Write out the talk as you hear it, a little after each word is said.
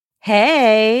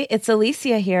Hey, it's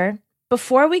Alicia here.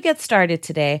 Before we get started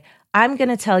today, I'm going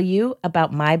to tell you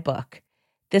about my book.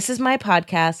 This is my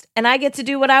podcast, and I get to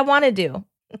do what I want to do.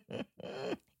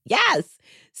 Yes.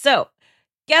 So,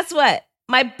 guess what?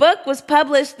 My book was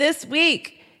published this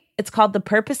week. It's called The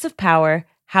Purpose of Power: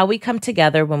 How We Come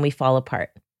Together When We Fall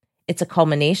Apart. It's a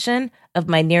culmination of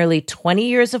my nearly 20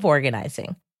 years of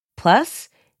organizing. Plus,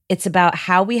 it's about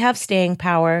how we have staying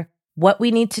power, what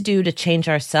we need to do to change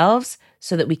ourselves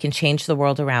so that we can change the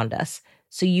world around us.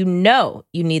 So you know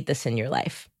you need this in your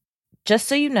life. Just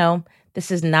so you know, this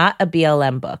is not a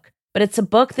BLM book, but it's a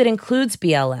book that includes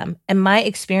BLM and my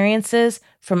experiences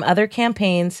from other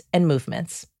campaigns and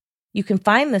movements. You can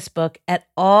find this book at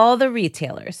all the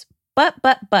retailers, but,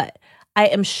 I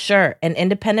am sure an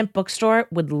independent bookstore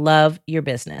would love your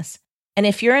business. And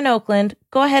if you're in Oakland,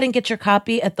 go ahead and get your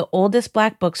copy at the oldest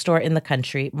Black bookstore in the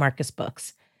country, Marcus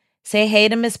Books. Say hey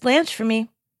to Miss Blanche for me.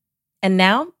 And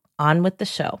now, on with the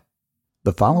show.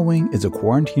 The following is a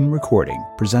quarantine recording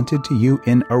presented to you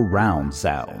in Around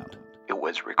Sound. It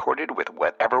was recorded with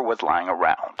whatever was lying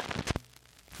around.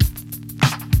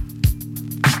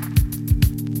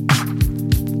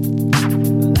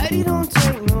 Lady don't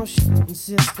take no shit,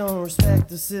 insist on respect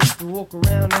the sister, walk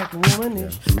around acting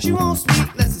womanish. She won't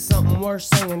speak unless it's something worth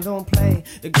saying, don't play.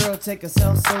 The girl take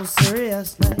herself so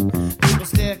seriously, people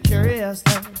stare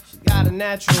curiously. She got a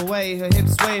natural way, her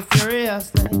hips sway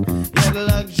furiously. Yeah, the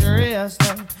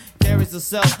luxuriously carries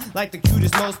herself like the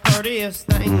cutest, most prettiest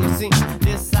thing you see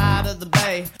this side of the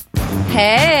bay.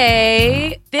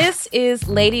 Hey, this is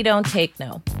Lady Don't Take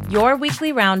No, your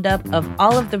weekly roundup of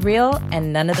all of the real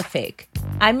and none of the fake.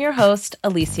 I'm your host,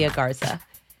 Alicia Garza.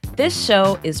 This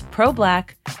show is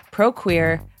pro-Black,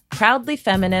 pro-queer, proudly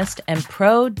feminist, and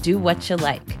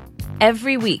pro-do-what-you-like.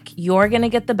 Every week, you're going to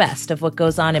get the best of what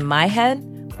goes on in my head,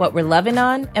 what we're loving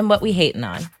on, and what we hating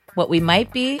on, what we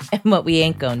might be, and what we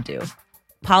ain't gonna do.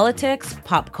 Politics,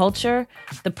 pop culture,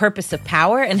 the purpose of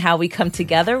power, and how we come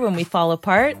together when we fall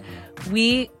apart.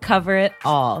 We cover it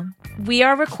all. We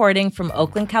are recording from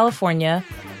Oakland, California,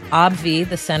 OBV,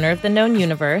 the center of the known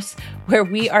universe, where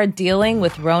we are dealing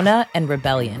with Rona and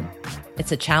rebellion.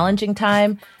 It's a challenging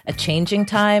time, a changing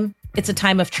time. It's a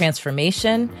time of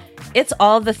transformation. It's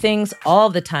all the things all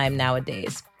the time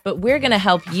nowadays. But we're going to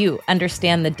help you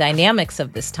understand the dynamics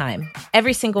of this time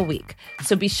every single week.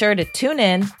 So be sure to tune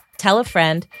in, tell a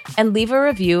friend, and leave a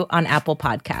review on Apple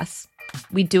Podcasts.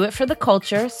 We do it for the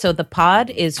culture, so the pod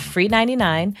is free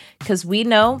 99 because we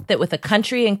know that with a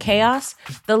country in chaos,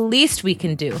 the least we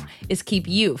can do is keep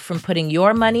you from putting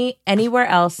your money anywhere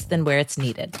else than where it's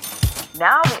needed.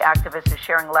 Now the activist is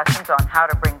sharing lessons on how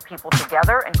to bring people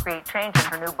together and create change. In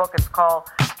her new book, it's called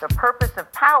The Purpose of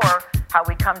Power: How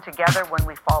We Come Together When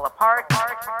We Fall Apart.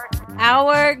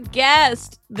 Our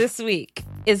guest this week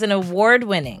is an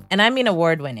award-winning, and I mean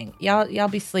award-winning, y'all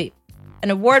be asleep, an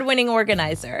award-winning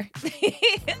organizer,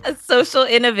 a social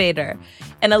innovator,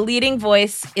 and a leading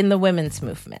voice in the women's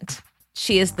movement.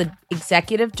 She is the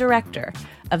executive director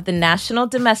of the National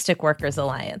Domestic Workers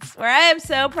Alliance, where I am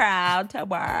so proud to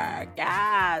work.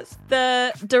 Yes.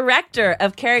 The director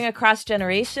of Caring Across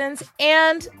Generations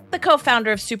and the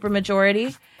co-founder of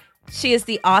Supermajority. She is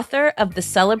the author of the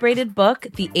celebrated book,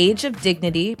 The Age of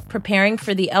Dignity: Preparing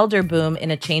for the Elder Boom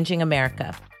in a Changing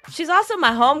America. She's also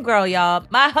my homegirl, y'all.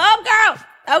 My homegirl!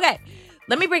 Okay,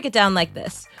 let me break it down like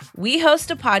this. We host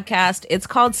a podcast. It's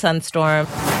called Sunstorm.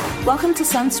 Welcome to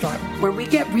Sunstorm, where we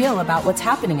get real about what's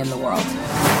happening in the world.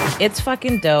 It's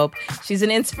fucking dope. She's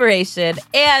an inspiration,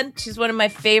 and she's one of my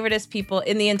favoriteest people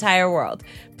in the entire world.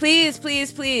 Please,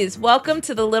 please, please, welcome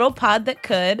to the little pod that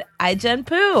could, I-Jen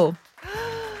Poo.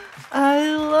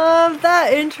 I love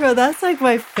that intro. That's like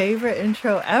my favorite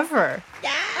intro ever.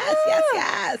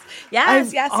 Yes.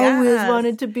 I've always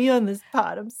wanted to be on this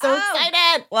pod. I'm so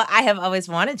excited. Well, I have always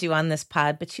wanted you on this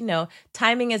pod, but you know,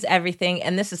 timing is everything,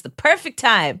 and this is the perfect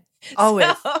time. Always.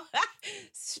 So,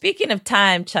 speaking of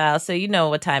time, child, so you know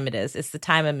what time it is. It's the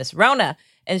time of Miss Rona,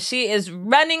 and she is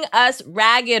running us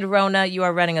ragged, Rona. You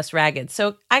are running us ragged.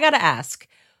 So I got to ask,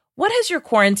 what has your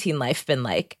quarantine life been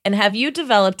like? And have you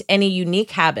developed any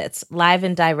unique habits, live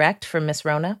and direct, from Miss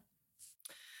Rona?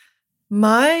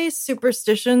 My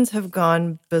superstitions have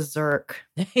gone berserk.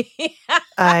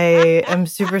 I am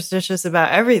superstitious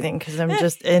about everything because I'm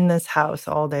just in this house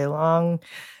all day long.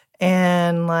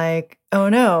 And like, oh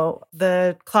no,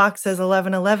 the clock says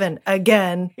 11:11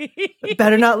 again.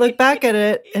 Better not look back at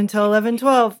it until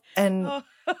 11:12. And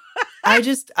I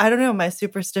don't know. My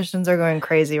superstitions are going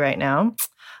crazy right now.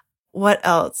 What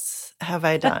else have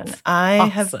I done? That's I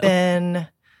awesome.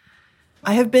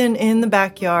 have been in the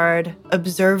backyard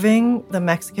observing the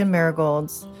Mexican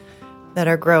marigolds that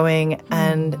are growing.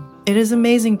 And it is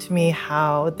amazing to me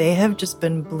how they have just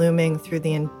been blooming through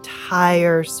the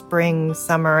entire spring,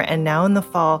 summer, and now in the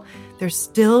fall, they're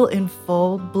still in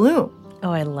full bloom.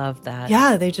 Oh, I love that.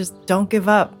 Yeah, they just don't give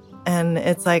up. And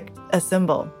it's like a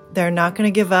symbol. They're not going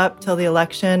to give up till the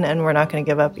election, and we're not going to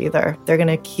give up either. They're going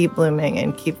to keep blooming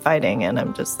and keep fighting. And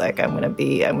I'm just like, I'm going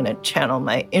to channel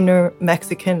my inner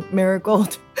Mexican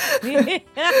Marigold. I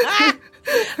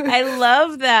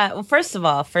love that. Well, first of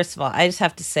all, I just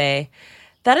have to say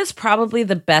that is probably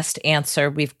the best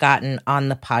answer we've gotten on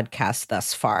the podcast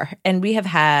thus far. And we have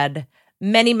had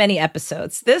many, many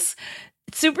episodes. This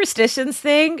superstitions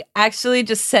thing actually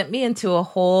just sent me into a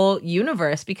whole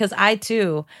universe because I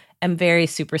too am very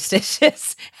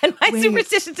superstitious and my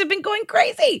superstitions have been going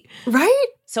crazy. Right?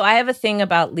 So I have a thing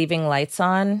about leaving lights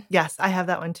on. Yes, I have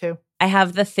that one too. I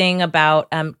have the thing about,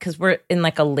 because we're in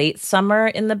like a late summer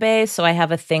in the Bay, so I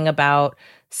have a thing about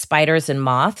spiders and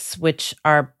moths, which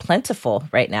are plentiful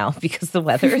right now because the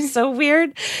weather is so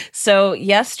weird. So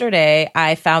yesterday,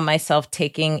 I found myself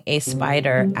taking a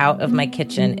spider out of my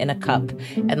kitchen in a cup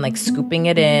and like scooping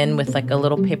it in with like a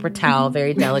little paper towel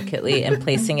very delicately and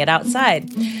placing it outside.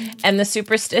 And the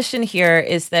superstition here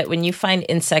is that when you find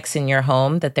insects in your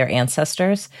home, that they're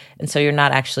ancestors. And so you're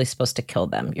not actually supposed to kill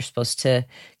them. You're supposed to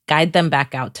guide them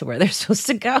back out to where they're supposed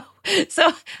to go. So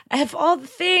I have all the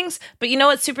things, but you know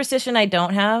what superstition I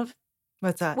don't have?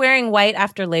 What's that? Wearing white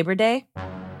after Labor Day.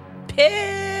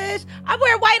 Pish! I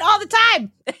wear white all the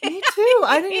time. Me too.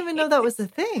 I didn't even know that was a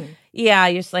thing. Yeah,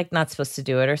 you're just like not supposed to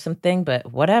do it or something,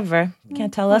 but whatever. You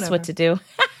can't tell us what to do.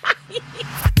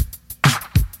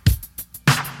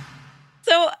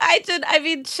 So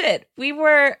shit. We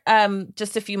were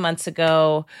just a few months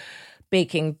ago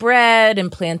baking bread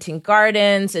and planting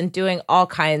gardens and doing all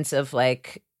kinds of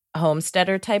like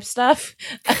homesteader type stuff.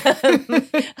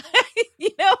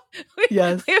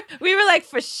 Yes. We were like,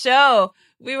 for show.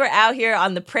 We were out here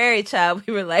on the prairie, child.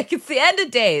 We were like, it's the end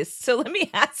of days. So let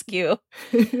me ask you,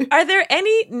 are there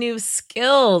any new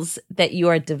skills that you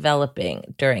are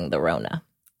developing during the Rona?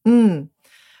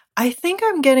 I think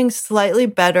I'm getting slightly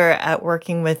better at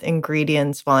working with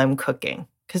ingredients while I'm cooking.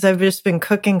 Because I've just been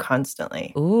cooking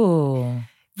constantly. Ooh.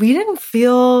 We didn't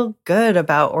feel good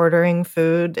about ordering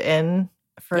food in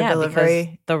for delivery.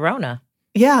 Because the Rona.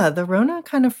 Yeah, the Rona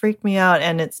kind of freaked me out,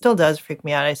 and it still does freak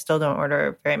me out. I still don't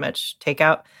order very much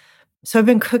takeout. So I've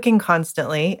been cooking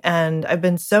constantly, and I've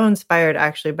been so inspired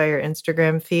actually by your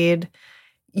Instagram feed.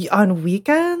 On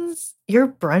weekends, your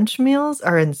brunch meals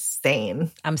are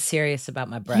insane. I'm serious about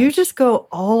my brunch. You just go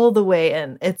all the way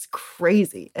in. It's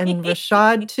crazy. And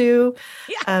Rashad too.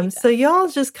 So y'all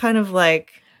just kind of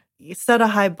like set a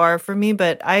high bar for me,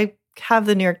 but I have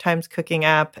the New York Times cooking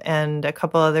app and a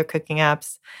couple other cooking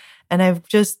apps. And I've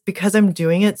just, because I'm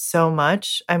doing it so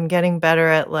much, I'm getting better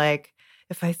at like,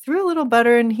 if I threw a little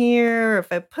butter in here, or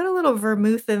if I put a little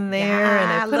vermouth in there,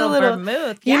 and I put a little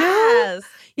vermouth. Yes.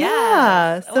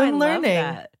 Yeah. So I'm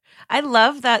learning. I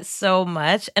love that so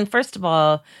much. And first of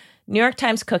all, New York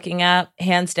Times cooking app,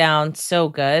 hands down, so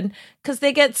good because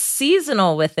they get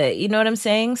seasonal with it. You know what I'm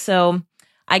saying? So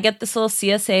I get this little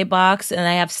CSA box and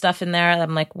I have stuff in there. And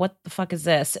I'm like, what the fuck is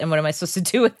this? And what am I supposed to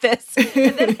do with this?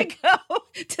 And then I go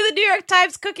to the New York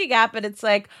Times cooking app and it's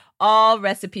like all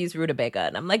recipes rutabaga.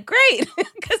 And I'm like, great,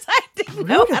 because I didn't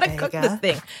know how to cook this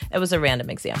thing. It was a random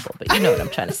example, but you know what I'm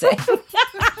trying to say.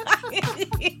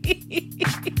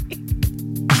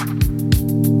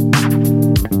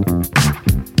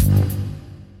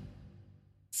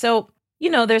 So,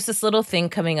 there's this little thing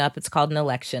coming up. It's called an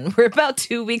election. We're about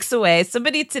 2 weeks away.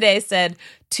 Somebody today said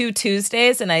 2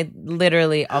 Tuesdays, and I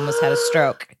literally almost had a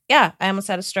stroke. Yeah, I almost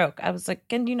had a stroke. I was like,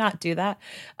 can you not do that?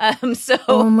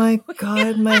 Oh my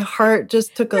God, my heart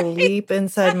just took a leap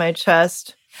inside my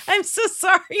chest. I'm so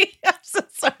sorry.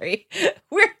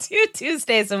 We're 2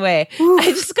 Tuesdays away. Oof.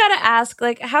 I just got to ask,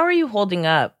 like, how are you holding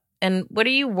up? And what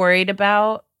are you worried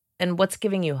about? And what's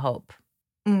giving you hope?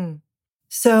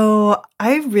 So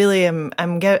I really am.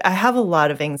 I have a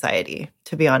lot of anxiety,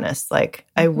 to be honest. Like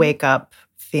I wake up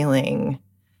feeling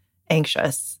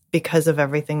anxious because of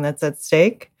everything that's at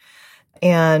stake.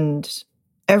 And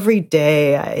every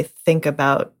day I think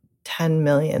about 10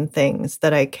 million things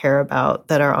that I care about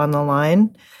that are on the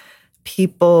line.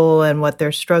 People and what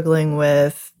they're struggling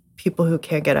with, people who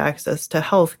can't get access to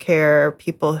healthcare,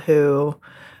 people who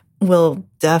will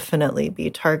definitely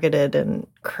be targeted in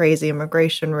crazy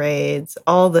immigration raids,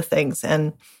 all the things.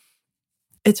 And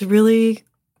it's really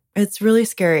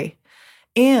scary.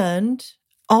 And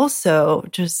also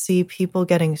just see people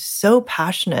getting so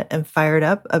passionate and fired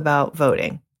up about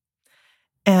voting.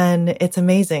 And it's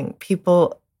amazing.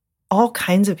 People, all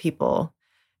kinds of people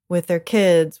with their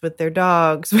kids, with their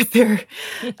dogs, with their,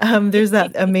 there's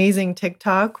that amazing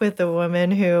TikTok with the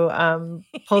woman who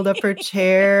pulled up her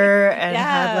chair and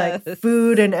had like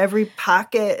food in every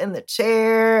pocket in the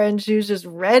chair, and she was just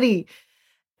ready.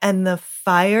 And the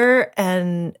fire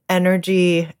and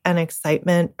energy and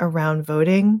excitement around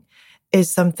voting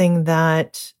is something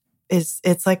that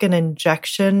it's like an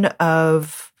injection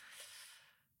of,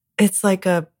 it's like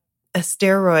a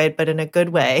steroid, but in a good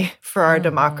way for our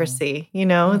democracy. You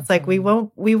know, it's like we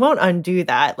won't undo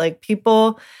that. Like,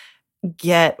 people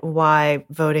get why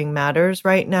voting matters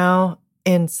right now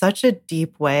in such a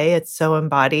deep way. It's so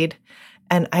embodied.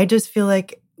 And I just feel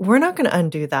like we're not going to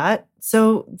undo that.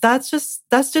 So that's just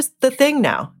the thing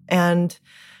now. And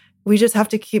we just have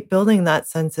to keep building that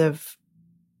sense of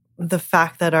the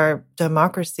fact that our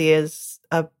democracy is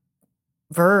a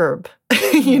verb.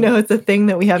 You know, it's a thing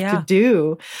that we have to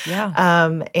do,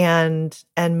 and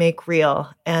make real.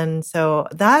 And so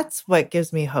that's what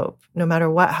gives me hope, no matter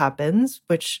what happens,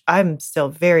 which I'm still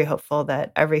very hopeful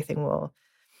that everything will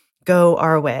go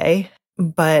our way.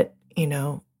 But, you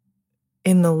know,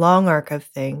 in the long arc of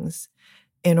things,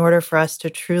 in order for us to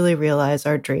truly realize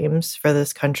our dreams for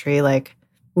this country, like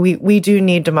we do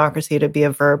need democracy to be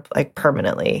a verb, like,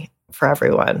 permanently for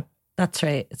everyone. That's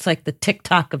right. It's like the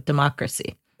TikTok of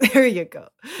democracy. There you go.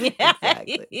 Yeah.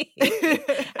 Exactly.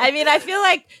 I mean, I feel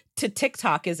like to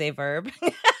TikTok is a verb.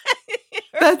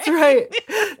 That's right.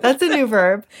 That's a new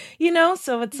verb. You know,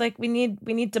 so it's like we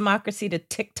need democracy to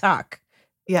TikTok.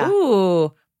 Yeah.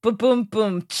 Ooh, boom, boom,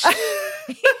 boom.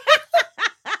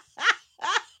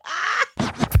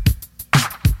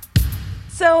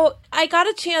 So I got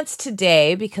a chance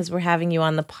today, because we're having you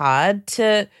on the pod,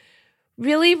 to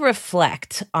really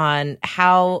reflect on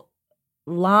how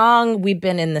long we've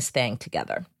been in this thing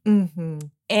together. Mm-hmm.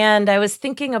 And I was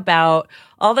thinking about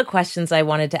all the questions I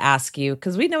wanted to ask you,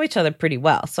 because we know each other pretty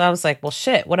well. So I was like, well,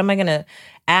 shit, what am I going to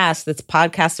ask that's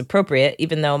podcast appropriate,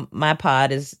 even though my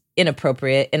pod is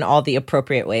inappropriate in all the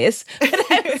appropriate ways?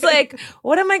 But I was like,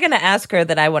 what am I going to ask her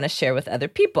that I want to share with other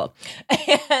people?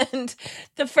 And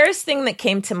the first thing that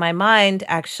came to my mind,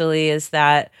 actually, is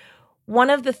that one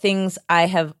of the things I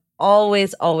have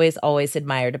always, always, always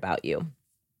admired about you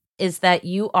is that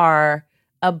you are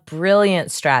a brilliant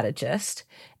strategist.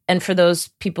 And for those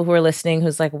people who are listening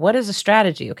who's like, what is a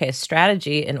strategy? Okay, a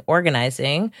strategy in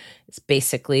organizing is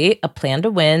basically a plan to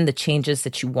win the changes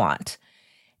that you want.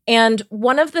 And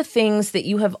one of the things that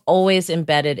you have always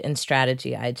embedded in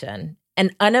strategy, iJen,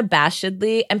 and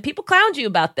unabashedly, and people clowned you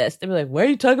about this. They were like, why are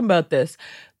you talking about this?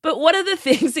 But one of the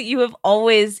things that you have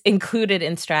always included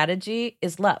in strategy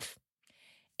is love.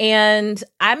 And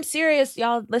I'm serious,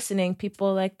 y'all listening, people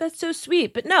are like, that's so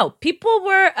sweet. But no, people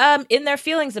were in their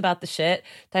feelings about the shit.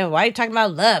 They're like, why are you talking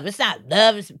about love? It's not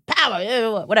love, it's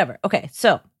power, whatever. Okay,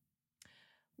 so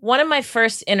one of my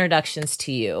first introductions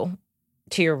to you,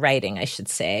 to your writing, I should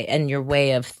say, and your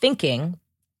way of thinking,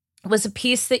 was a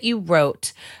piece that you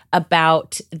wrote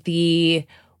about the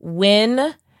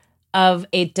win of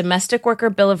a domestic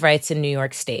worker Bill of Rights in New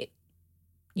York State.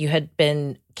 You had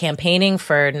been campaigning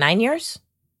for 9 years?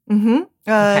 Mm-hmm.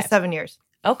 Okay. 7 years.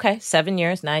 Okay, 7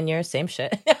 years, 9 years, same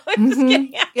shit. I'm just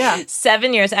kidding. Yeah.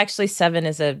 7 years. Actually, 7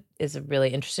 is a really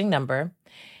interesting number.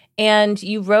 And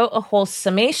you wrote a whole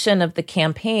summation of the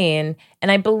campaign,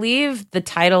 and I believe the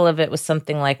title of it was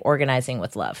something like Organizing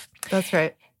with Love. That's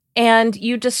right. And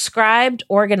you described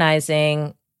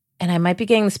organizing, and I might be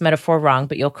getting this metaphor wrong,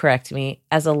 but you'll correct me,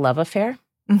 as a love affair.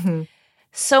 Mm-hmm.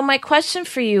 So my question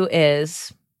for you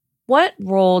is, what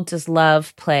role does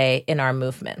love play in our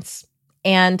movements?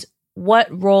 And what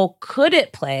role could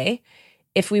it play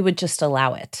if we would just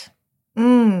allow it?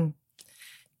 Dang,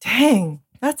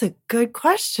 that's a good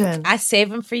question. I save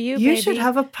them for you, You baby. should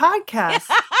have a podcast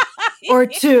or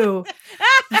two.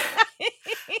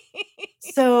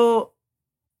 So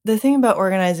the thing about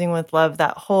Organizing with Love,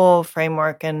 that whole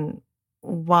framework, and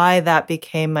why that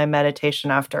became my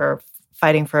meditation after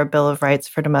fighting for a Bill of Rights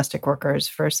for domestic workers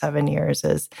for 7 years,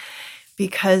 is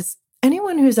because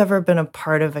anyone who's ever been a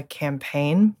part of a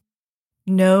campaign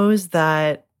knows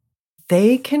that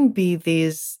they can be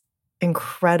these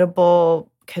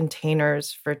incredible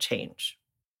containers for change,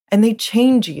 and they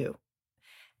change you.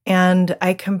 And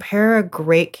I compare a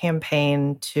great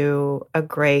campaign to a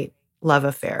great love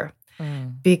affair,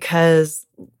 because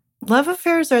love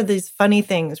affairs are these funny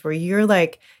things where you're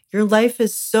like, your life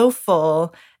is so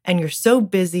full and you're so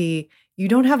busy, you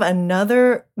don't have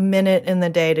another minute in the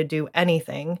day to do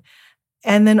anything.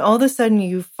 And then all of a sudden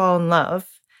you fall in love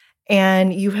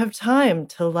and you have time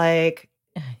to like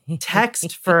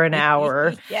text for an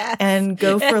hour Yes. and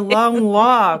go for long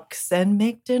walks and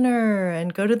make dinner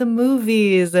and go to the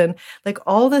movies. And like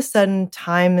all of a sudden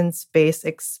time and space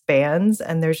expands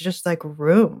and there's just like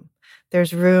room.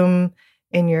 There's room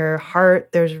in your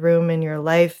heart. There's room in your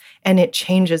life and it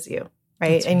changes you,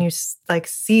 right? And you like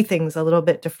see things a little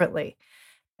bit differently.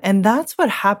 And that's what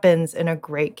happens in a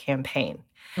great campaign.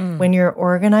 When you're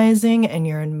organizing and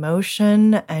you're in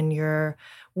motion and you're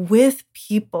with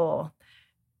people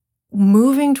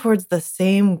moving towards the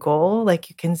same goal, like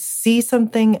you can see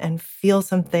something and feel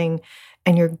something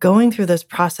and you're going through this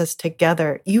process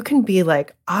together, you can be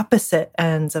like opposite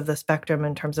ends of the spectrum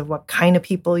in terms of what kind of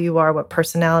people you are, what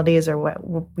personalities or what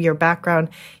your background.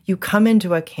 You come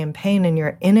into a campaign and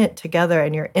you're in it together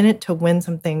and you're in it to win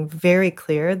something very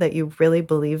clear that you really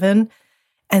believe in.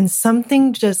 And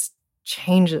something just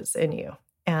changes in you.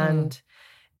 And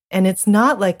it's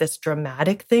not like this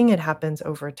dramatic thing. It happens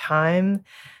over time.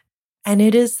 And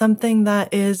it is something that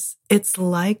it's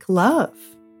like love,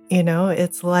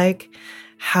 it's like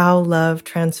how love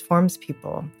transforms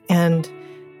people and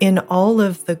in all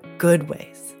of the good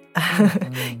ways,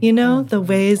 the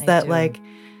ways that like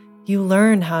you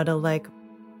learn how to like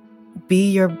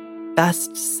be your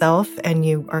best self and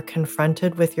you are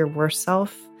confronted with your worst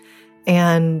self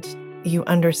and you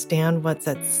understand what's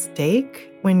at stake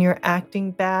when you're acting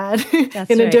bad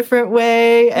in a different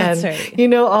way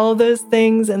and all those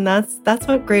things. And that's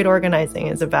what great organizing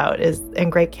is about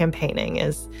and great campaigning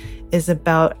is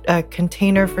about a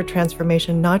container for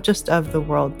transformation, not just of the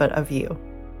world, but of you.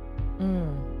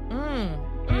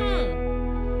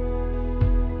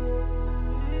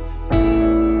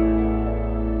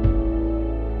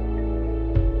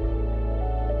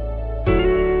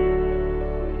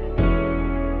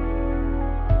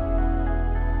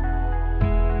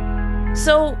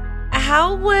 So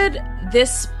how would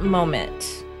this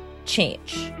moment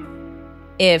change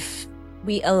if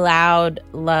we allowed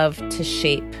love to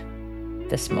shape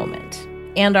this moment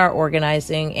and our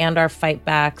organizing and our fight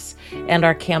backs and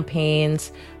our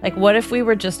campaigns? Like, what if we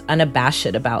were just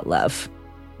unabashed about love?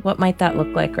 What might that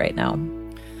look like right now?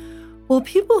 Well,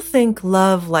 people think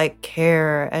love like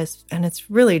care and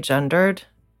it's really gendered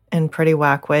in pretty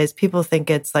whack ways. People think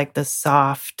it's like the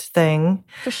soft thing.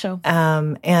 For sure.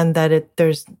 And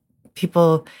that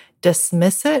people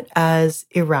dismiss it as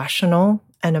irrational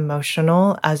and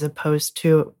emotional as opposed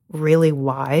to really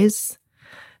wise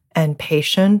and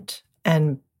patient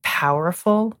and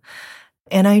powerful.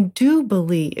 And I do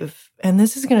believe, and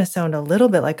this is going to sound a little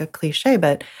bit like a cliche,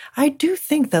 but I do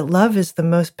think that love is the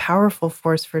most powerful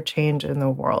force for change in the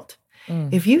world.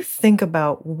 If you think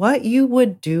about what you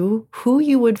would do, who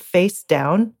you would face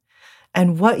down,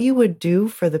 and what you would do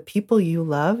for the people you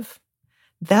love,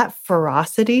 that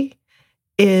ferocity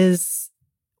is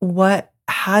what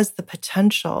has the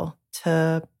potential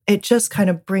it just kind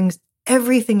of brings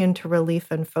everything into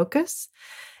relief and focus.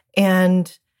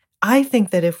 And I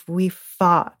think that if we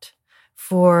fought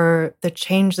for the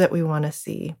change that we want to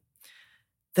see,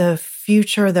 the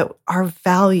future that our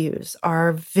values,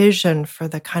 our vision for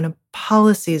the kind of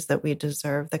policies that we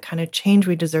deserve, the kind of change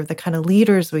we deserve, the kind of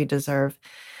leaders we deserve,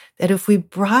 that if we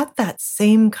brought that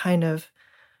same kind of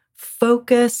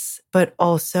focus, but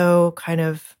also kind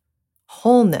of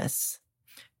wholeness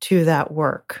to that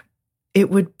work, it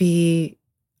would be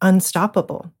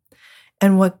unstoppable.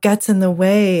 And what gets in the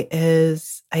way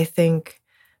is, I think,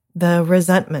 the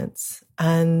resentments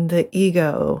and the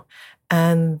ego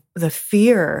and the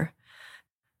fear.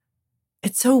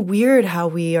 It's so weird how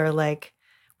we are like,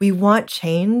 we want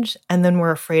change and then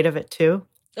we're afraid of it too.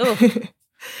 Oh,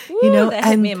 that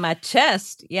hit me in my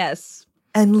chest. Yes.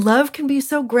 And love can be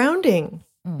so grounding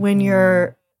when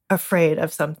you're afraid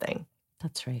of something.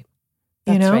 That's right.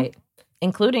 That's right.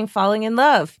 Including falling in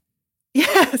love.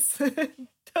 Yes,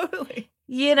 totally.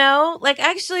 Like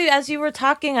actually, as you were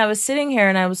talking, I was sitting here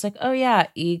and I was like, oh yeah,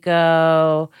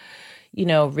 ego,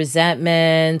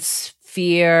 resentments,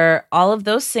 fear, all of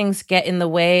those things get in the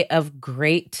way of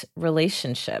great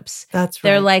relationships. That's right.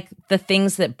 They're like the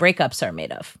things that breakups are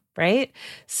made of, right?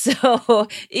 So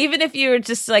even if you were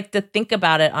just like to think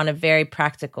about it on a very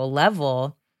practical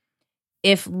level,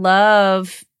 if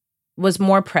love was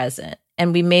more present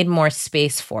and we made more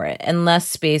space for it and less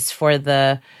space for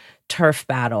the turf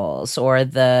battles or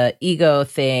the ego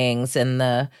things and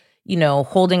the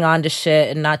holding on to shit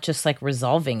and not just like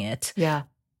resolving it. Yeah.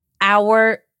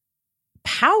 Our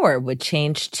power would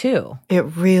change too. It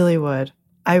really would.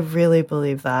 I really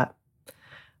believe that.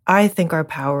 I think our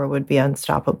power would be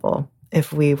unstoppable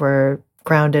if we were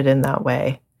grounded in that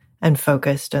way and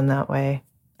focused in that way.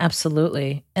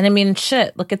 Absolutely. And I mean,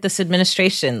 shit, look at this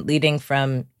administration leading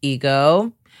from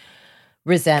ego,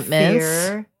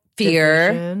 resentments,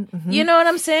 fear. Mm-hmm. You know what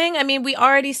I'm saying? I mean, we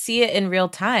already see it in real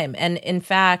time. And in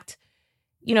fact,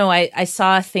 you know, I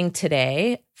saw a thing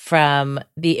today from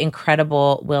the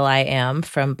incredible will.i.am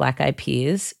from Black Eyed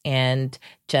Peas and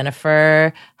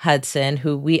Jennifer Hudson,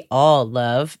 who we all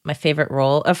love. My favorite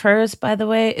role of hers, by the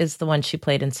way, is the one she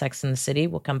played in Sex and the City.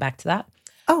 We'll come back to that.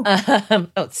 Oh,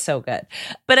 it's so good.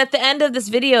 But at the end of this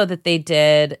video that they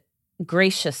did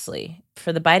graciously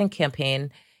for the Biden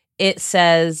campaign, it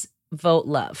says, vote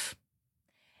love.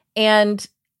 And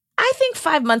I think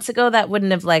 5 months ago, that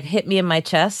wouldn't have like hit me in my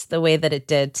chest the way that it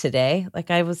did today. Like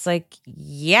I was like,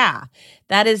 yeah,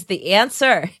 that is the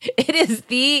answer. It is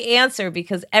the answer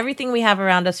because everything we have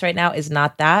around us right now is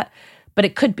not that, but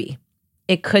it could be.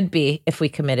 It could be if we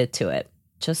committed to it.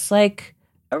 Just like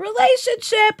a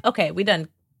relationship. Okay, we done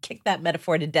kicked that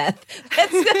metaphor to death.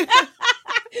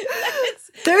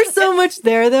 There's so much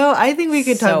there, though. I think we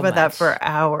could talk So about that much. for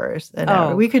hours and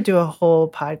hours. We could do a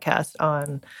whole podcast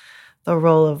on the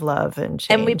role of love and change.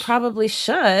 And we probably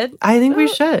should. I think we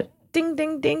should. Ding,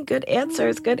 ding, ding. Good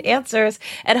answers. Good answers.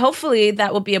 And hopefully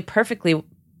that will be a perfectly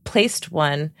placed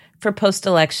one for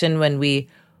post-election when we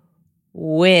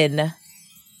win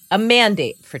a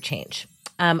mandate for change.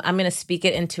 I'm going to speak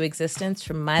it into existence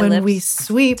from my lips when we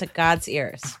sweep to God's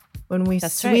ears. When we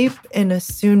That's sweep right. in a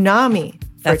tsunami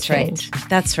for That's change. right.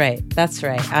 That's right. That's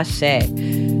right. Ashe.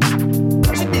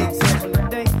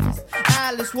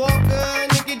 Alice Walker,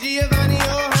 Nikki Giovanni,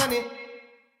 oh honey.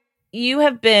 You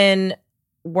have been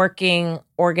working,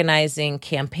 organizing,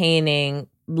 campaigning,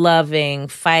 loving,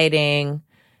 fighting,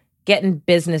 getting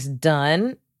business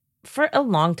done for a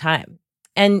long time.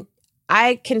 And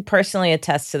I can personally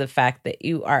attest to the fact that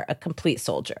you are a complete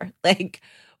soldier. Like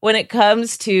when it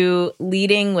comes to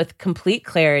leading with complete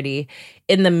clarity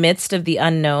in the midst of the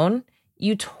unknown,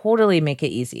 you totally make it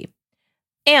easy.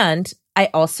 And I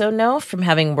also know from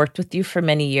having worked with you for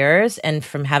many years and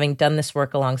from having done this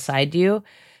work alongside you,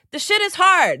 the shit is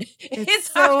hard.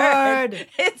 It's so hard.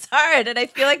 It's hard. And I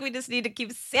feel like we just need to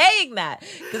keep saying that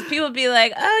because people be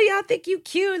like, oh, y'all think you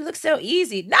cute. It looks so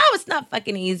easy. No, it's not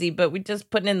fucking easy, but we're just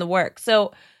putting in the work.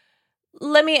 So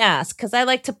let me ask, because I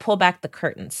like to pull back the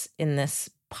curtains in this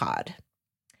pod.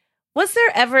 Was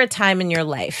there ever a time in your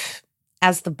life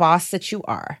as the boss that you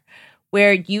are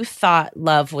where you thought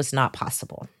love was not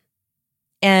possible?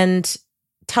 And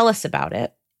tell us about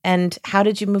it. And how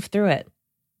did you move through it?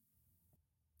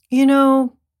 You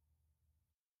know,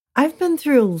 I've been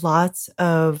through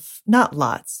not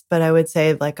lots, but I would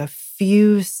say like a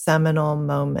few seminal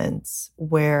moments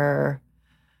where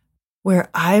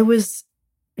I was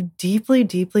deeply,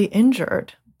 deeply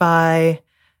injured by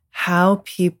how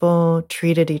people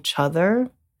treated each other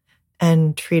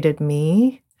and treated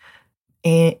me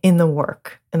in the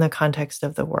work, in the context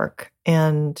of the work.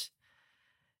 And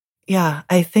yeah,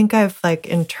 I think I've like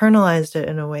internalized it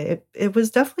in a way. It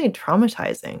was definitely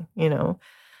traumatizing, you know,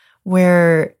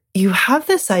 where you have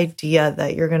this idea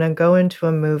that you're going to go into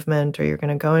a movement or you're going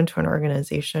to go into an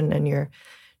organization and you're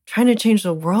trying to change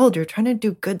the world. You're trying to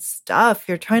do good stuff.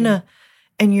 You're trying to,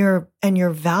 and your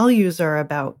values are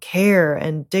about care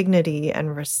and dignity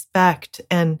and respect.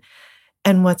 And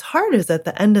what's hard is at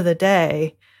the end of the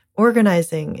day,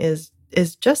 organizing is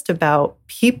just about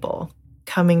people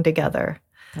coming together.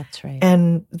 That's right.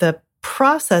 And the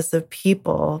process of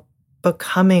people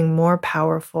becoming more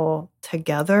powerful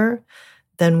together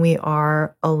than we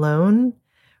are alone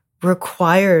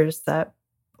requires that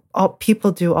all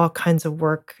people do all kinds of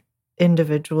work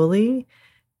individually,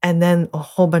 and then a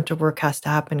whole bunch of work has to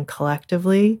happen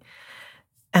collectively.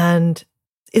 And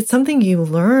it's something you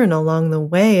learn along the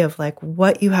way of like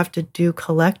what you have to do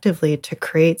collectively to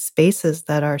create spaces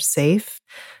that are safe,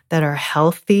 that are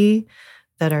healthy,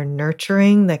 that are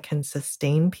nurturing, that can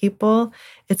sustain people.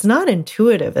 It's not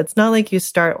intuitive. It's not like you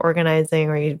start organizing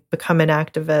or you become an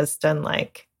activist and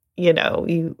like, you know,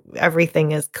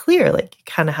 everything is clear. Like you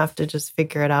kind of have to just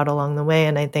figure it out along the way.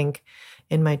 And I think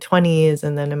in my 20s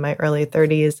and then in my early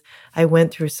 30s, I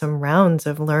went through some rounds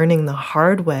of learning the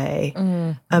hard way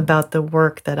about the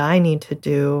work that I need to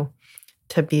do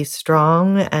to be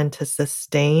strong and to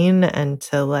sustain and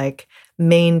to like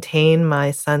maintain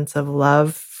my sense of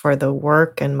love for the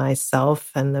work and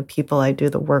myself and the people I do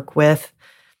the work with.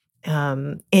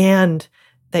 And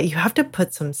that you have to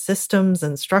put some systems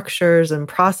and structures and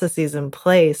processes in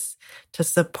place to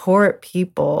support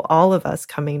people, all of us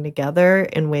coming together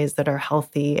in ways that are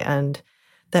healthy and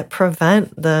that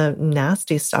prevent the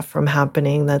nasty stuff from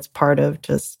happening. That's part of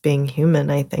just being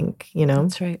human, I think, you know?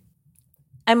 That's right.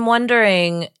 I'm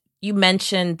wondering, you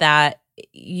mentioned that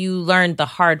you learned the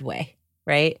hard way,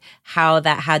 right? How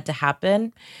that had to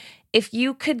happen. If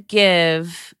you could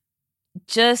give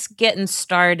just getting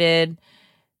started,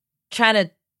 trying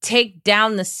to take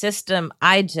down the system,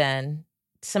 iGen,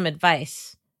 some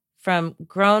advice from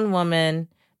grown woman,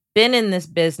 been in this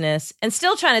business, and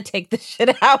still trying to take the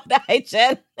shit out,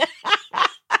 iGen.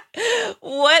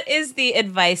 What is the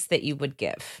advice that you would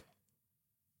give?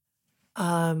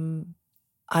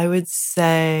 I would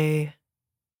say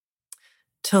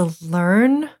to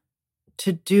learn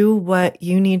to do what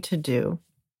you need to do,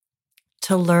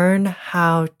 to learn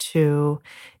how to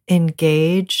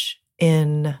engage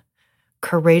in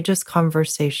courageous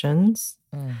conversations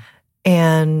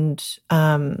and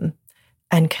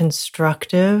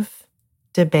constructive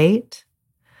debate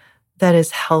that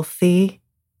is healthy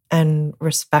and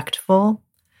respectful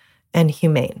and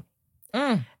humane.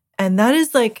 And that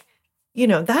is like,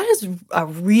 that is a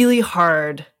really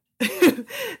hard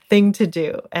thing to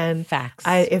do. And facts.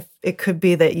 If it could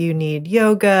be that you need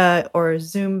yoga or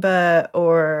Zumba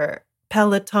or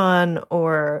Peloton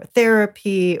or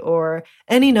therapy or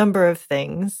any number of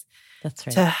things. That's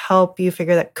right. To help you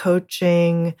figure that,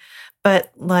 coaching,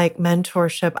 but like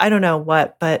mentorship, I don't know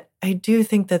what, but I do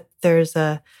think that there's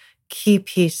a key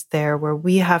piece there where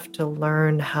we have to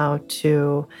learn how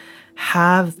to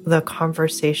have the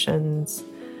conversations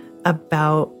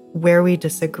about where we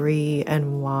disagree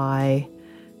and why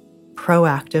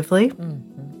proactively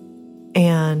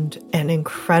and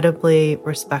incredibly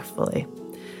respectfully.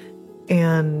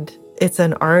 And it's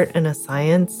an art and a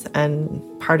science, and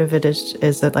part of it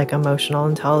is like emotional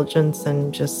intelligence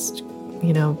and just,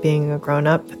 being a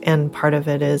grown-up, and part of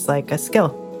it is like a skill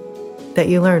that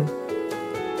you learn.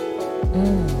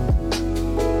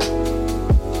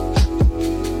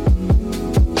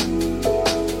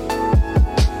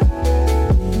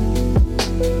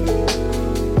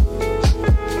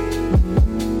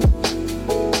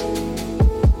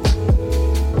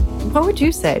 What would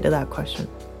you say to that question?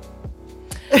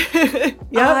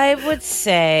 Yep. I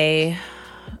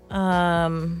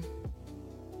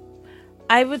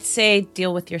would say,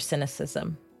 deal with your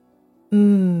cynicism.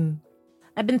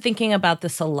 I've been thinking about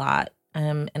this a lot,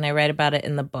 and I write about it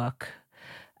in the book,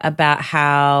 about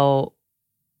how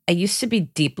I used to be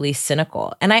deeply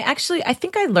cynical. And I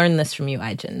think I learned this from you,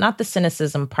 iGen, not the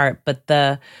cynicism part, but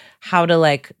the how to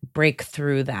like break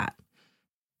through that.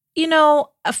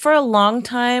 For a long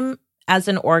time as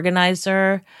an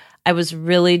organizer, I was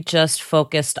really just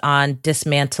focused on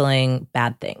dismantling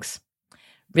bad things.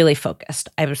 Really focused.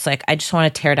 I was like, I just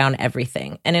want to tear down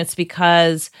everything. And it's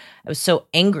because I was so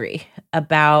angry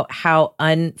about how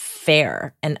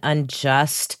unfair and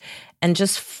unjust and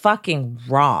just fucking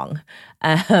wrong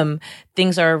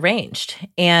things are arranged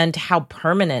and how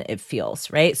permanent it feels,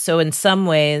 right? So in some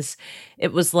ways,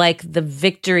 it was like the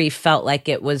victory felt like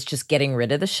it was just getting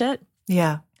rid of the shit.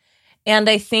 Yeah. And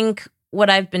I think what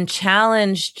I've been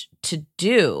challenged to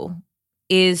do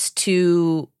is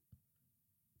to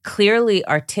clearly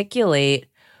articulate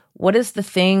what is the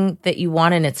thing that you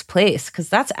want in its place, because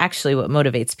that's actually what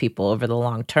motivates people over the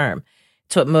long term.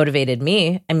 It's what motivated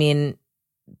me. I mean,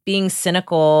 being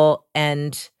cynical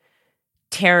and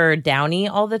terror downy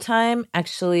all the time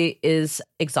actually is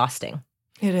exhausting.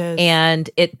 It is. And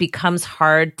it becomes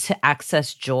hard to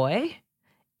access joy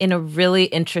in a really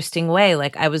interesting way.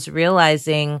 Like I was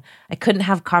realizing I couldn't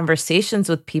have conversations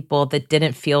with people that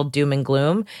didn't feel doom and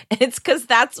gloom. And it's because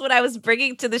that's what I was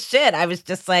bringing to the shit. I was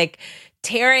just like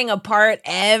tearing apart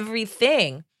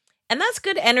everything. And that's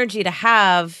good energy to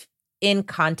have in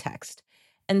context.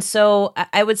 And so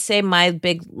I would say my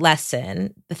big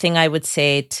lesson, the thing I would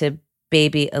say to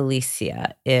baby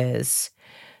Alicia is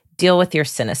deal with your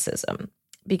cynicism.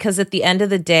 Because at the end of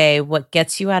the day, what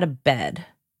gets you out of bed,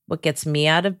 what gets me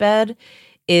out of bed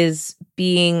is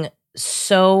being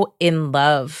so in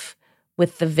love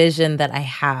with the vision that I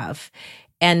have.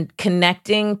 And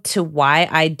connecting to why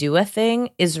I do a thing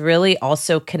is really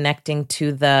also connecting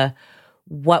to the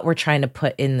what we're trying to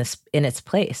put in its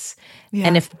place. Yeah.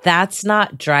 And if that's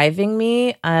not driving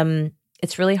me,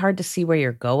 it's really hard to see where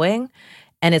you're going.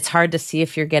 And it's hard to see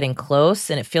if you're getting close.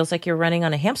 And it feels like you're running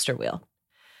on a hamster wheel.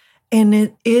 And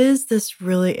it is this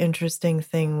really interesting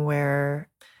thing where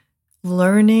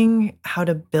learning how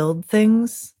to build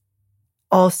things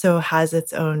also has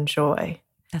its own joy.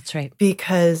 That's right.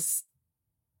 Because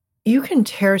you can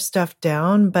tear stuff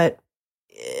down, but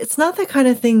it's not the kind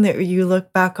of thing that you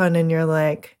look back on and you're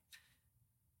like,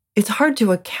 it's hard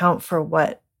to account for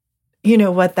what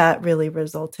that really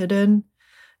resulted in.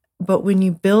 But when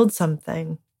you build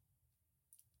something,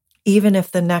 even if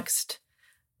the next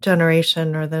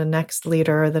generation or the next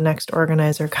leader or the next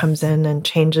organizer comes in and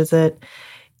changes it,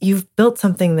 you've built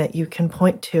something that you can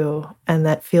point to and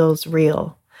that feels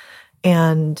real.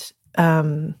 And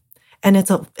And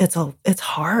it's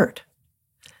hard.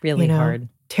 Really hard.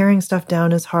 Tearing stuff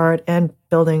down is hard and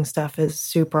building stuff is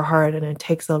super hard. And it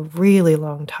takes a really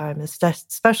long time,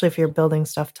 especially if you're building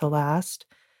stuff to last.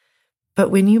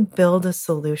 But when you build a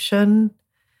solution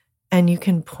and you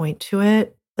can point to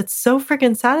it, it's so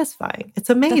freaking satisfying. It's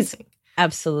amazing. That's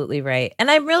absolutely right.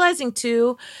 And I'm realizing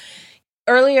too,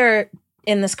 earlier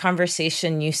in this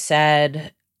conversation, you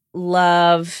said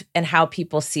love and how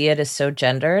people see it is so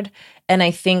gendered. And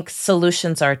I think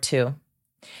solutions are too.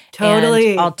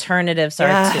 Totally. And alternatives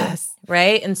are too.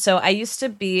 Right. And so I used to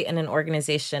be in an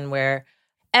organization where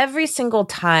every single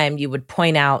time you would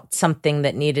point out something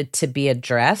that needed to be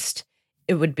addressed,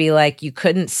 it would be like you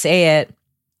couldn't say it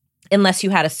unless you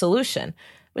had a solution,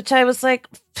 which I was like,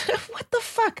 what the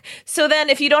fuck? So then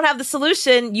if you don't have the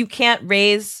solution, you can't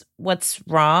raise what's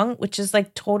wrong, which is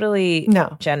like totally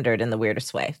gendered in the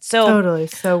weirdest way. So totally.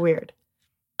 So weird.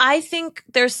 I think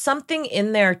there's something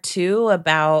in there too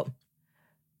about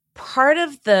part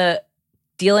of the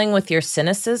dealing with your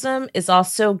cynicism is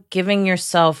also giving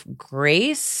yourself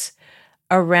grace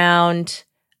around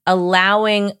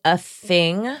allowing a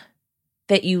thing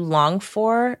that you long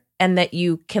for and that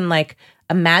you can like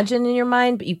imagine in your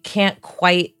mind, but you can't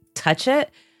quite touch it.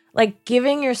 Like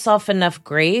giving yourself enough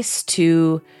grace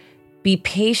to be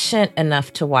patient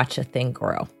enough to watch a thing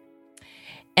grow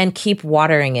and keep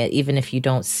watering it, even if you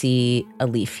don't see a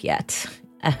leaf yet.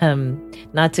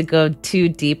 Not to go too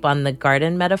deep on the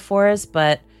garden metaphors,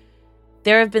 but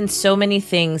there have been so many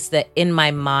things that in my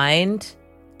mind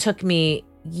took me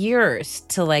years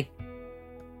to like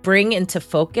bring into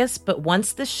focus. But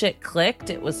once the shit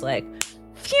clicked, it was like,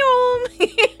 phew,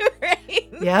 right?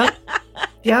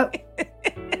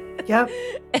 Yep.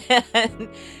 And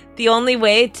the only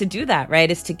way to do that, right,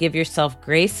 is to give yourself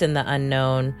grace in the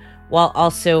unknown while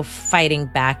also fighting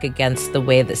back against the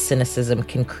way that cynicism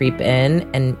can creep in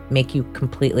and make you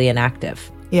completely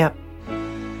inactive. Yep.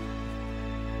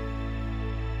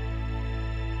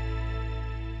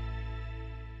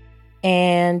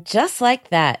 And just like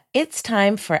that, it's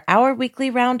time for our weekly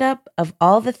roundup of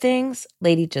all the things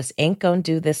Lady just ain't gonna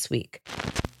do this week.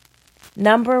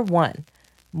 Number 1,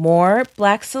 more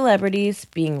Black celebrities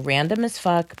being random as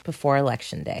fuck before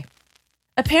Election Day.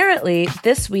 Apparently,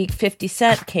 this week 50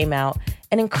 Cent came out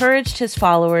and encouraged his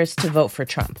followers to vote for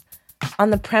Trump on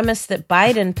the premise that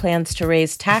Biden plans to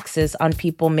raise taxes on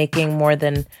people making more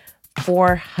than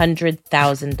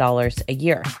 $400,000 a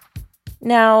year.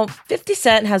 Now, 50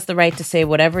 Cent has the right to say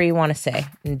whatever he want to say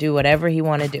and do whatever he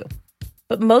want to do.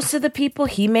 But most of the people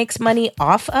he makes money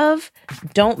off of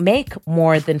don't make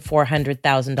more than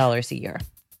 $400,000 a year.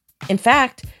 In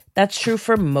fact, that's true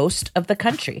for most of the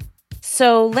country.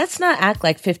 So let's not act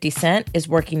like 50 Cent is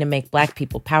working to make Black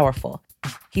people powerful.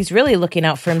 He's really looking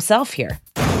out for himself here.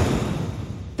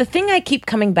 The thing I keep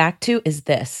coming back to is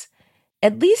this.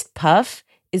 At least Puff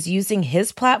is using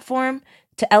his platform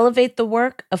to elevate the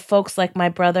work of folks like my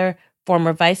brother,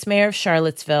 former Vice Mayor of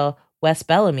Charlottesville, Wes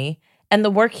Bellamy, and the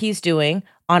work he's doing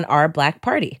on our Black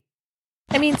Party.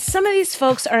 I mean, some of these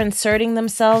folks are inserting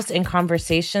themselves in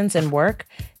conversations and work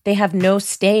they have no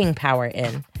staying power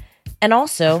in. And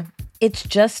also, it's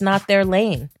just not their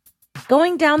lane.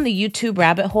 Going down the YouTube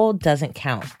rabbit hole doesn't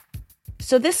count.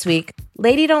 So this week,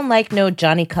 Lady Don't Like No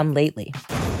Johnny-come-lately.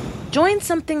 Join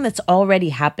something that's already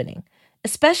happening,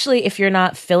 especially if you're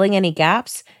not filling any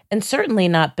gaps and certainly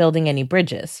not building any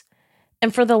bridges.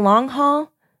 And for the long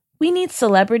haul, we need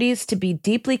celebrities to be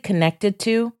deeply connected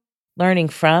to, learning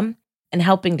from, and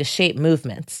helping to shape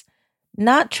movements,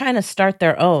 not trying to start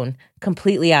their own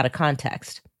completely out of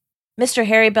context. Mr.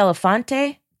 Harry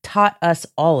Belafonte taught us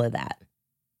all of that.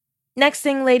 Next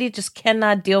thing Lady just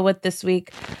cannot deal with this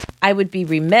week, I would be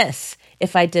remiss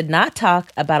if I did not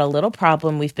talk about a little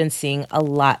problem we've been seeing a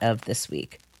lot of this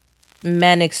week.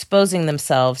 Men exposing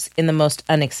themselves in the most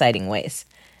unexciting ways.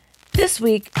 This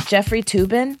week, Jeffrey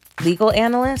Toobin, legal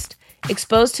analyst,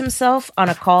 exposed himself on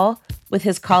a call with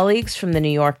his colleagues from The New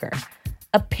Yorker,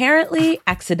 apparently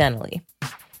accidentally.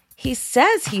 He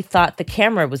says he thought the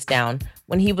camera was down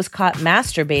when he was caught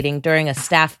masturbating during a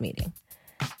staff meeting.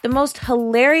 The most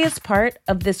hilarious part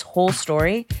of this whole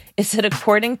story is that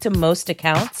according to most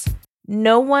accounts,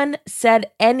 no one said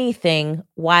anything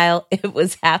while it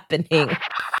was happening.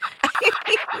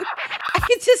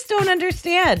 I just don't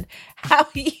understand how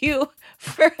you,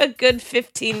 for a good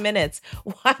 15 minutes,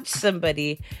 watch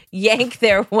somebody yank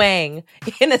their wang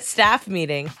in a staff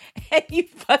meeting and you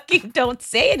fucking don't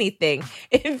say anything.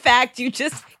 In fact, you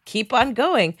just keep on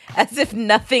going as if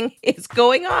nothing is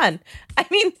going on. I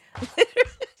mean,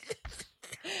 literally,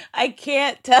 I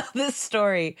can't tell this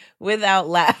story without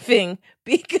laughing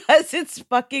because it's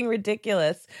fucking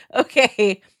ridiculous.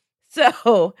 Okay,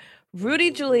 So,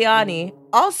 Rudy Giuliani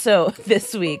also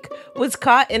this week was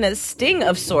caught in a sting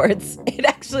of sorts. It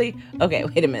actually, okay,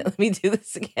 wait a minute. Let me do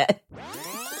this again.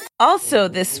 Also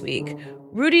this week,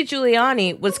 Rudy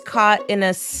Giuliani was caught in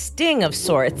a sting of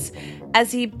sorts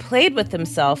as he played with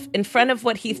himself in front of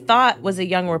what he thought was a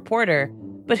young reporter,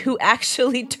 but who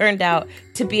actually turned out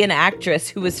to be an actress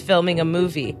who was filming a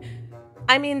movie.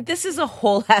 I mean, this is a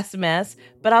whole ass mess,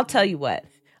 but I'll tell you what,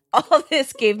 all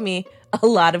this gave me a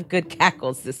lot of good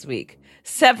cackles this week.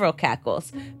 Several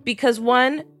cackles. Because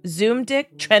one, Zoom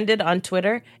dick trended on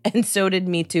Twitter, and so did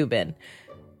MeTooBin.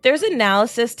 There's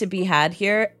analysis to be had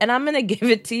here, and I'm going to give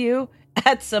it to you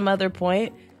at some other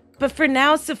point. But for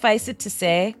now, suffice it to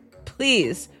say,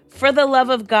 please, for the love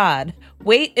of God,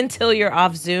 wait until you're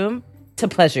off Zoom to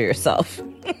pleasure yourself.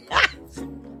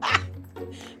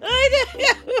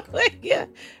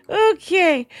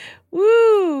 Okay.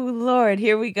 Woo, Lord,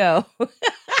 here we go.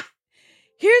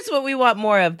 Here's what we want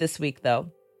more of this week,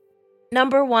 though.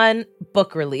 Number 1,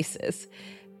 book releases.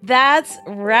 That's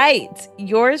right.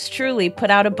 Yours truly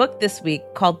put out a book this week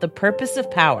called The Purpose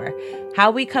of Power: How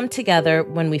We Come Together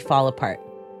When We Fall Apart.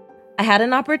 I had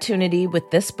an opportunity with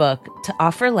this book to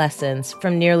offer lessons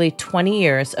from nearly 20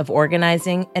 years of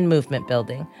organizing and movement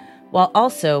building, while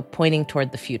also pointing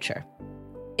toward the future.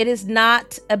 It is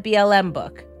not a BLM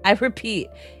book. I repeat,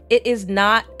 it is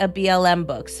not a BLM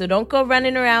book. So don't go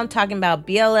running around talking about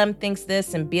BLM thinks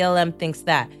this and BLM thinks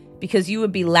that, because you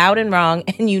would be loud and wrong,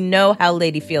 and you know how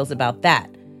Lady feels about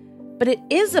that. But it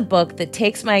is a book that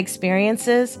takes my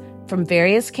experiences from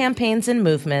various campaigns and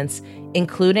movements,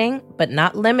 including, but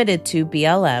not limited to,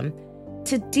 BLM,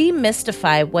 to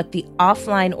demystify what the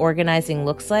offline organizing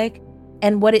looks like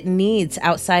and what it needs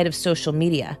outside of social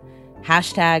media,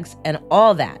 hashtags, and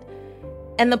all that.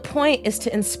 And the point is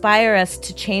to inspire us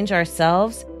to change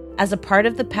ourselves as a part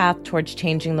of the path towards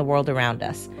changing the world around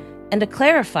us, and to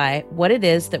clarify what it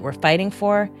is that we're fighting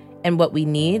for and what we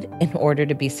need in order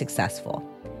to be successful.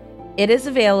 It is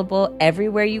available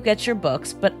everywhere you get your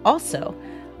books, but also,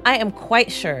 I am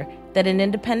quite sure that an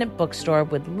independent bookstore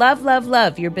would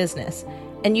love your business,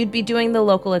 and you'd be doing the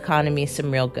local economy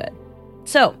some real good.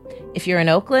 So, if you're in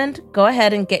Oakland, go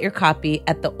ahead and get your copy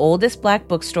at the oldest Black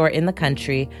bookstore in the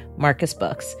country, Marcus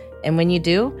Books. And when you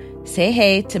do, say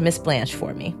hey to Miss Blanche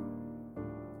for me.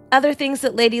 Other things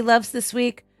that Lady loves this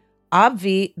week: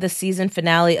 Obvi, the season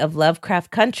finale of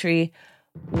Lovecraft Country,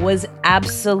 was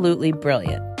absolutely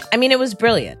brilliant. I mean, it was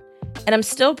brilliant. And I'm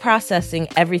still processing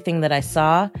everything that I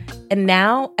saw. And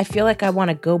now I feel like I want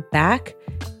to go back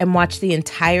and watch the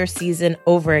entire season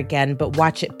over again, but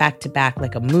watch it back to back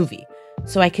like a movie,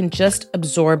 so I can just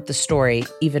absorb the story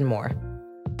even more.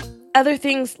 Other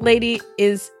things Lady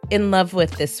is in love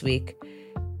with this week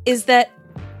is that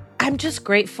I'm just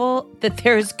grateful that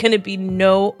there's going to be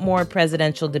no more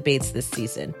presidential debates this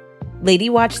season. Lady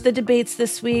watched the debates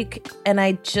this week, and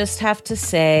I just have to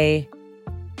say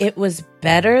it was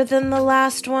better than the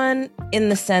last one in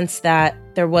the sense that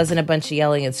there wasn't a bunch of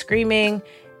yelling and screaming,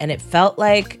 and it felt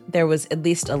like there was at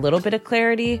least a little bit of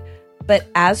clarity. But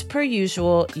as per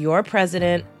usual, your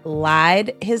president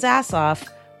lied his ass off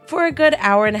for a good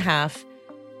hour and a half.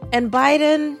 And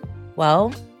Biden,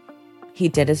 well, he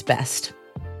did his best.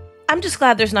 I'm just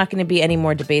glad there's not going to be any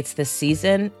more debates this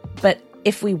season. But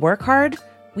if we work hard,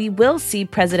 we will see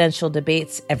presidential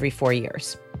debates every 4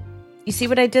 years. You see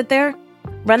what I did there?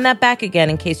 Run that back again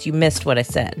in case you missed what I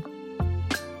said.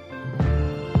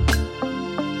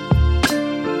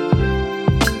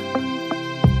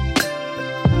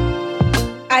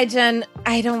 Hi, Jen.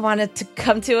 I don't want it to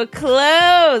come to a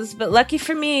close, but lucky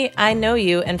for me, I know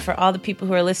you. And for all the people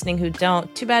who are listening who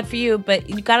don't, too bad for you, but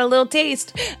you got a little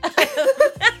taste.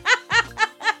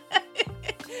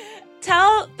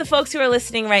 Tell the folks who are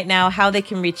listening right now how they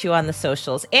can reach you on the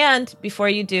socials. And before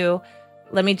you do,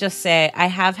 let me just say, I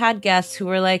have had guests who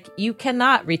were like, you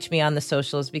cannot reach me on the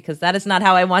socials because that is not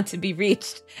how I want to be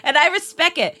reached. And I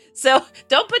respect it. So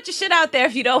don't put your shit out there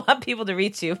if you don't want people to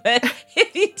reach you. But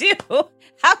if you do,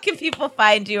 how can people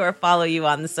find you or follow you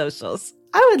on the socials?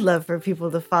 I would love for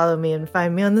people to follow me and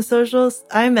find me on the socials.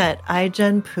 I'm at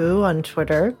iJenPoo on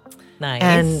Twitter. Nice.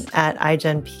 And at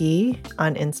iJenP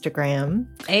on Instagram.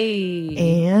 Hey.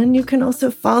 And you can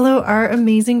also follow our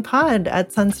amazing pod at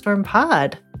Sunstorm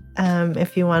Pod.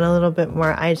 If you want a little bit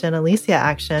more iJen Alicia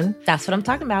action. That's what I'm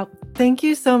talking about. Thank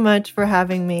you so much for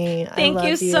having me. Thank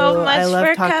you so much I love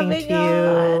for talking coming to you.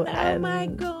 on. And oh my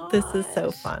God. This is so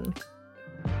fun.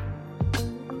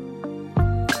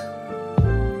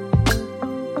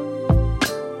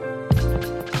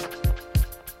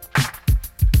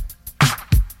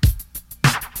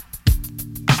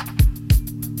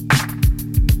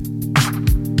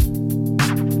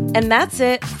 And that's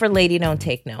it for Lady Don't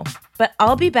Take No. But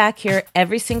I'll be back here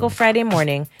every single Friday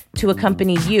morning to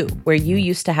accompany you where you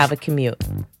used to have a commute.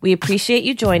 We appreciate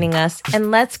you joining us,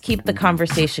 and let's keep the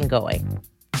conversation going.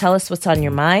 Tell us what's on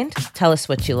your mind, tell us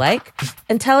what you like,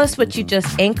 and tell us what you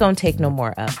just ain't gonna take no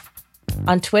more of.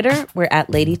 On Twitter, we're at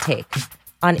Lady Take.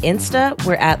 On Insta,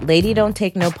 we're at Lady Don't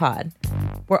Take No Pod.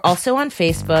 We're also on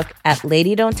Facebook at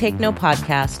Lady Don't Take No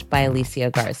Podcast by Alicia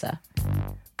Garza.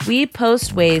 We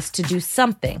post ways to do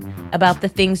something about the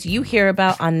things you hear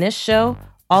about on this show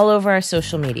all over our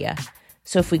social media.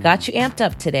 So if we got you amped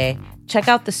up today, check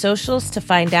out the socials to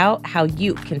find out how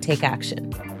you can take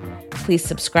action. Please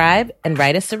subscribe and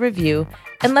write us a review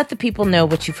and let the people know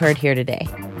what you've heard here today.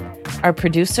 Our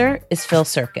producer is Phil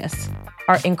Circus.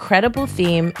 Our incredible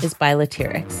theme is by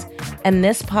Latyrix. And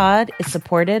this pod is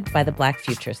supported by the Black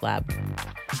Futures Lab.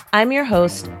 I'm your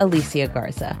host, Alicia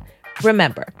Garza.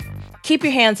 Remember, keep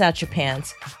your hands out your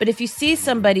pants, but if you see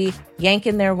somebody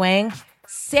yanking their wang,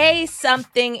 say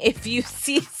something if you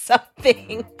see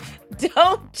something.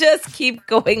 Don't just keep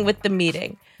going with the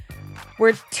meeting.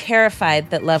 We're terrified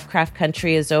that Lovecraft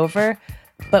Country is over,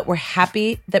 but we're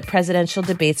happy that presidential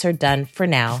debates are done for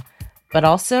now. But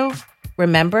also,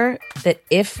 remember that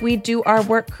if we do our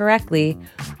work correctly,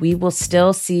 we will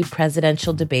still see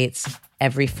presidential debates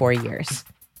every 4 years.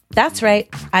 That's right,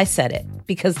 I said it,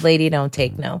 because Lady Don't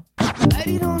Take No.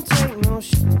 Lady don't take no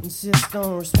shit, insist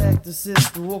on respect the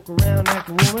sister, walk around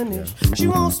acting womanish. She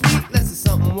won't speak unless it's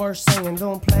something worth saying,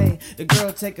 don't play. The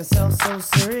girl take herself so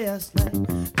seriously,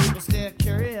 people stare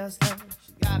curiously.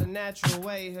 She got a natural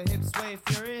way, her hips sway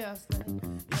furiously.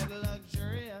 Yeah, the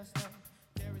luxurious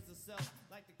carries herself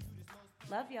like the cutest most.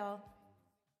 Love y'all.